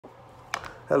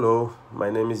Hello, my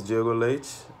name is Diego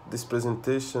Leite. This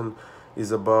presentation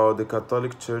is about the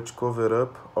Catholic Church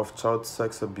cover-up of child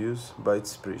sex abuse by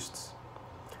its priests.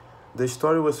 The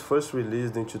story was first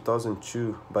released in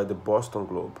 2002 by the Boston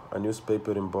Globe, a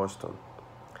newspaper in Boston.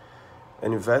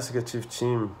 An investigative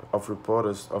team of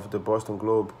reporters of the Boston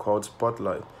Globe called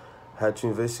Spotlight had to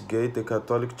investigate the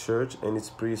Catholic Church and its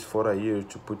priests for a year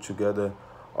to put together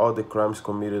all the crimes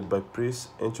committed by priests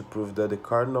and to prove that the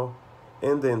cardinal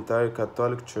and the entire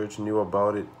Catholic Church knew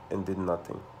about it and did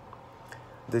nothing.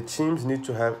 The teams need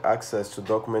to have access to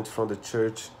documents from the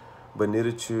church, but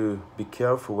needed to be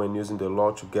careful when using the law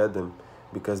to get them,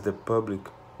 because the public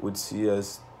would see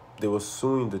as they were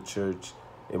suing the church,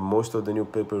 and most of the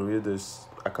newspaper readers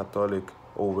are Catholic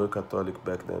or were Catholic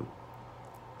back then.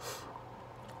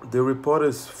 The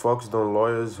reporters focused on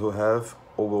lawyers who have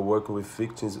or were working with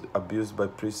victims abused by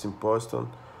priests in Boston,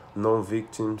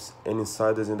 non-victims, and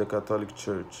insiders in the Catholic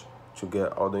Church to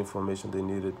get all the information they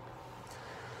needed.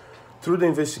 Through the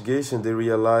investigation, they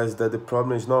realized that the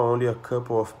problem is not only a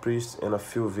couple of priests and a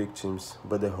few victims,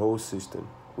 but the whole system,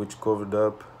 which covered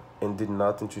up and did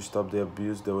nothing to stop the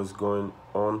abuse that was going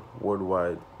on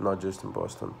worldwide, not just in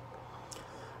Boston.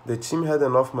 The team had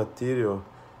enough material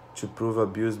to prove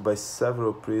abuse by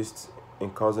several priests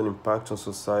and cause an impact on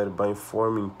society by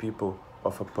informing people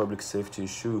of a public safety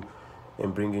issue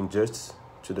and bringing justice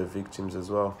to the victims as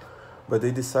well. But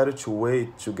they decided to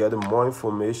wait to gather more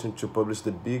information to publish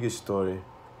the biggest story,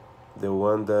 the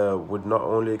one that would not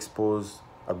only expose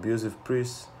abusive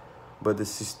priests, but the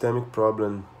systemic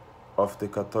problem of the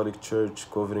Catholic Church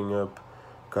covering up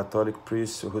Catholic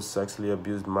priests who sexually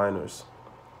abused minors.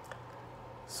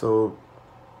 So,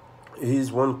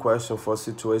 here's one question for a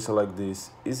situation like this.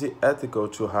 Is it ethical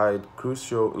to hide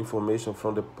crucial information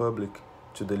from the public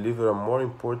to deliver a more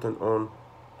important one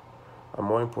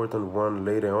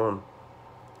later on?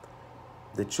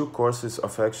 The two courses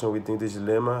of action within this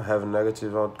dilemma have a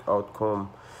negative outcome,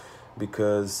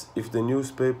 because if the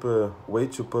newspaper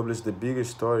wait to publish the bigger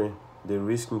story, they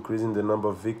risk increasing the number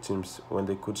of victims when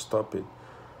they could stop it.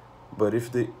 But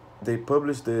if they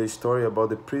publish the story about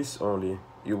the priests only,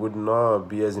 it would not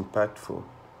be as impactful.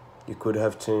 It could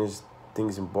have changed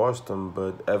things in Boston,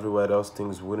 but everywhere else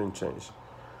things wouldn't change.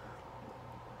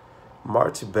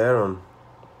 Marty Baron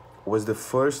was the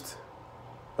first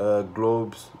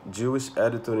Globe's Jewish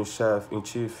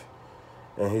editor-in-chief,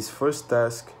 and his first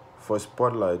task for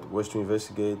Spotlight was to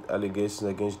investigate allegations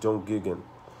against John Gigan,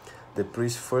 the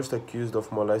priest first accused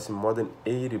of molesting more than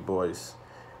 80 boys,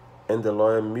 and the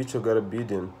lawyer Mitchell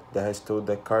Garabedian that has told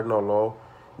that Cardinal Law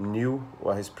knew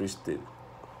what his priest did.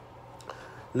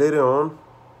 Later on,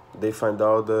 they find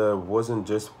out there wasn't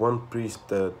just one priest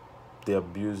that the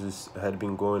abuses had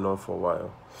been going on for a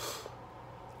while.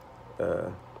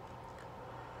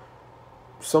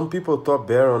 Some people thought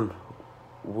Baron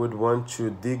would want to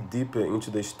dig deeper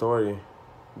into the story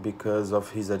because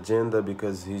of his agenda,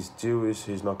 because he's Jewish,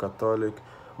 he's not Catholic,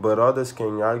 but others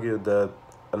can argue that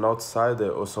an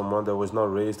outsider or someone that was not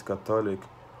raised Catholic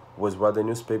was what the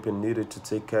newspaper needed to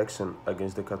take action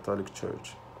against the Catholic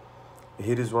Church.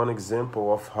 Here is one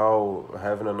example of how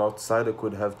having an outsider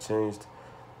could have changed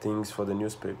things for the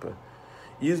newspaper.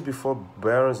 Years before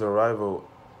Baron's arrival,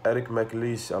 Eric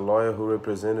McLeish, a lawyer who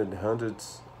represented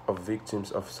hundreds of victims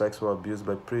of sexual abuse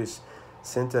by priests,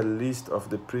 sent a list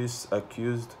of the priests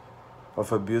accused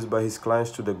of abuse by his clients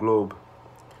to the Globe.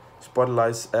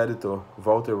 Spotlight's editor,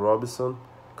 Walter Robinson,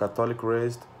 Catholic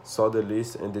raised, saw the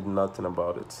list and did nothing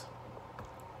about it.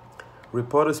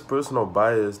 Reporters' personal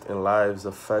bias and lives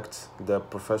affect their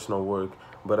professional work,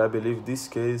 but I believe this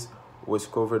case was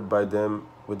covered by them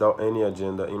without any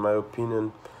agenda. In my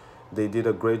opinion, they did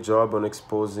a great job on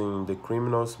exposing the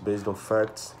criminals based on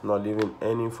facts, not leaving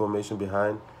any information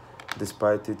behind,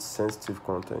 despite its sensitive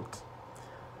content.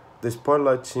 The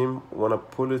Spotlight team won a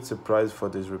Pulitzer Prize for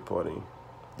this reporting.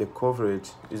 The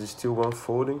coverage is still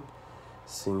unfolding,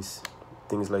 since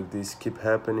things like this keep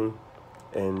happening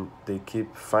and they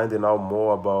keep finding out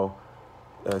more about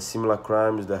similar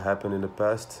crimes that happened in the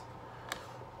past.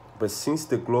 But since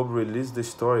the Globe released the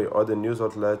story, other news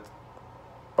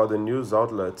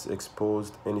outlets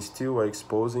exposed and still are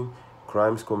exposing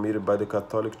crimes committed by the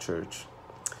Catholic Church.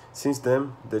 Since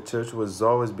then, the church was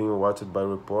always being watched by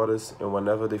reporters, and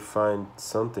whenever they find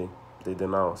something, they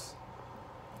denounce.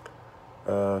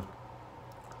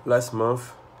 Last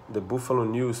month, the Buffalo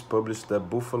News published that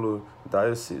Buffalo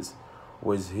Diocese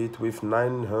was hit with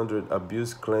 900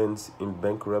 abuse claims in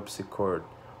bankruptcy court,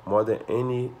 more than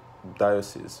any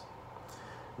diocese.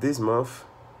 This month,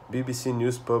 BBC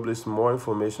News published more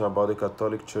information about the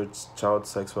Catholic Church's child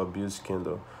sexual abuse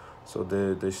scandal. So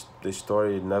the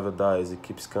story never dies, it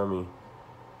keeps coming.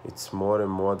 it's more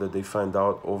and more that they find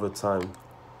out over time.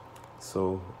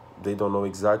 So they don't know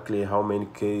exactly how many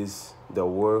cases there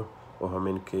were or how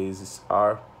many cases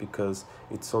are, because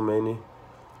it's so many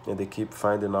and they keep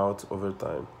finding out over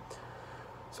time.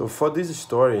 So for this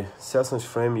story, Sesson's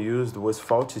frame used was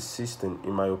faulty system,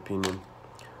 in my opinion,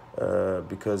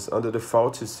 because under the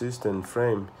faulty system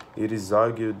frame, it is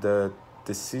argued that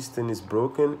the system is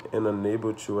broken and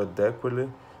unable to adequately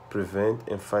prevent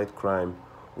and fight crime,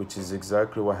 which is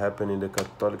exactly what happened in the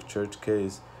Catholic Church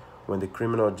case, when the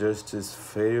criminal justice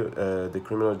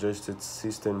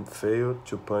system failed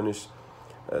to punish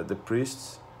the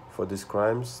priests for these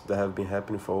crimes that have been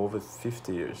happening for over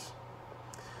 50 years.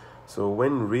 So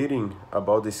when reading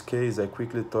about this case, I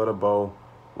quickly thought about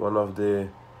one of the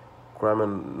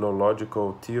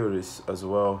criminological theories as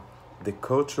well, the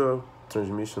cultural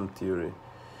transmission theory.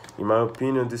 In my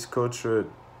opinion, this culture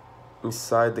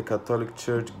inside the Catholic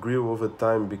Church grew over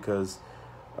time because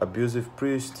abusive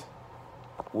priests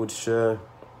would share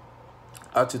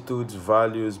attitudes,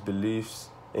 values, beliefs,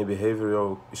 and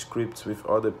behavioral scripts with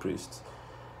other priests.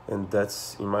 And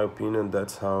that's, in my opinion,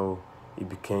 that's how it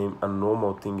became a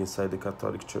normal thing inside the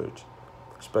Catholic Church.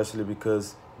 Especially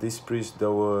because these priests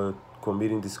that were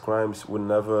committing these crimes would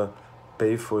never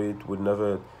pay for it, would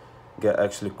never get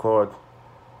actually caught.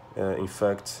 In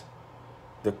fact,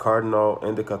 the cardinal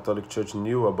and the Catholic Church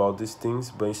knew about these things,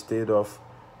 but instead of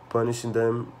punishing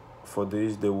them for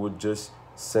this, they would just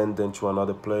send them to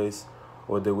another place,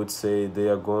 or they would say they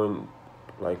are going,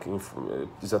 like,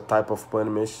 it's a type of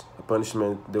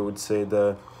punishment. They would say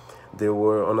that they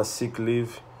were on a sick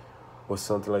leave or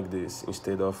something like this,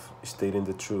 instead of stating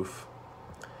the truth.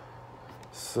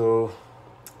 So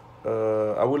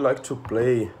I would like to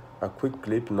play a quick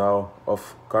clip now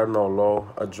of Cardinal Law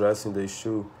addressing the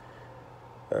issue.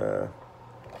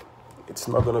 It's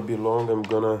not gonna be long.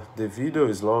 The video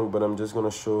is long, but I'm just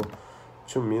gonna show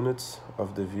 2 minutes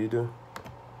of the video.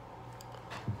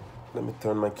 Let me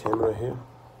turn my camera here.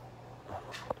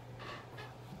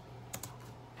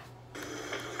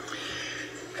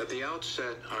 At the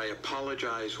outset, I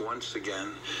apologize once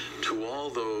again to all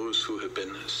those who have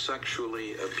been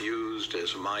sexually abused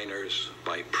as minors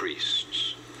by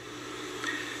priests.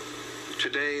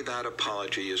 Today, that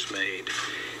apology is made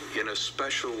in a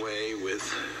special way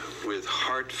with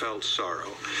heartfelt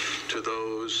sorrow to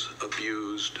those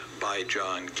abused by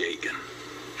John Geoghegan.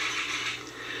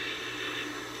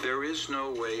 There is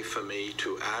no way for me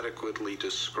to adequately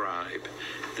describe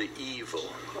the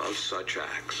evil of such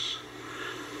acts.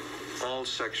 All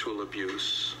sexual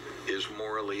abuse is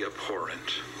morally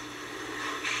abhorrent.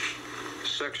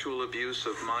 Sexual abuse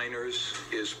of minors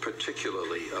is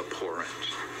particularly abhorrent.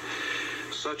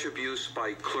 Such abuse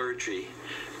by clergy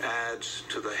adds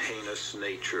to the heinous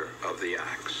nature of the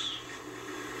acts.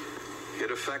 It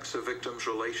affects a victim's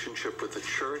relationship with the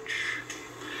church.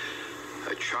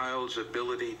 A child's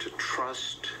ability to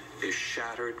trust is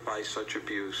shattered by such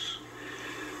abuse,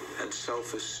 and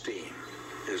self-esteem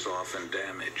is often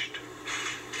damaged.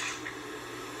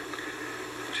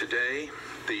 Today,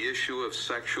 the issue of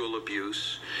sexual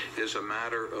abuse is a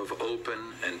matter of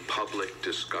open and public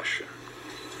discussion.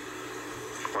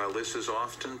 While this is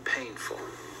often painful,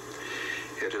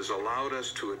 it has allowed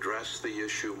us to address the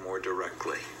issue more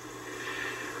directly.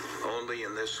 Only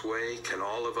in this way can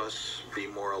all of us be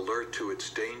more alert to its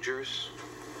dangers,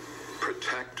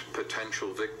 protect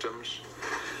potential victims,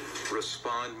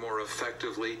 respond more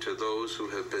effectively to those who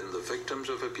have been the victims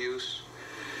of abuse,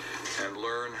 and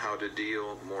learn how to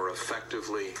deal more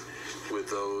effectively with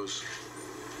those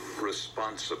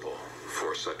responsible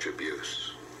for such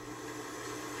abuse.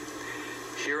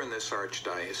 Here in this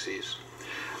archdiocese,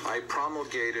 I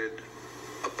promulgated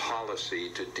a policy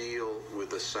to deal with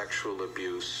the sexual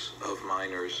abuse of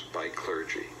minors by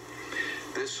clergy.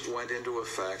 This went into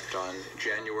effect on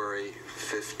January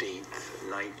 15th,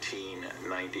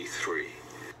 1993.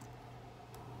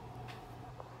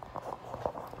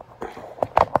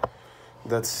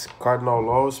 That's Cardinal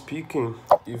Law speaking,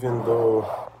 even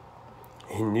though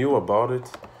he knew about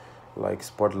it, like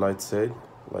Spotlight said,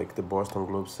 like the Boston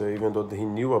Globe said, even though he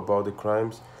knew about the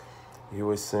crimes, he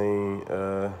was saying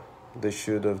they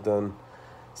should have done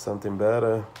something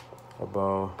better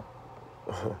about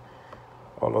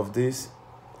all of this.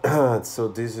 So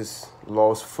this is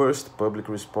Law's first public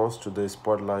response to the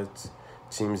Spotlight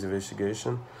team's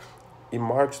investigation. It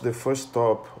marks the first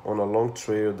stop on a long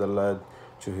trail that led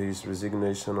to his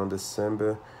resignation on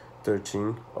December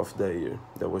 13th of that year.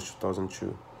 That was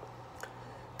 2002.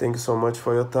 Thank you so much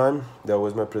for your time. That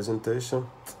was my presentation.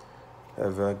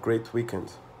 Have a great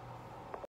weekend.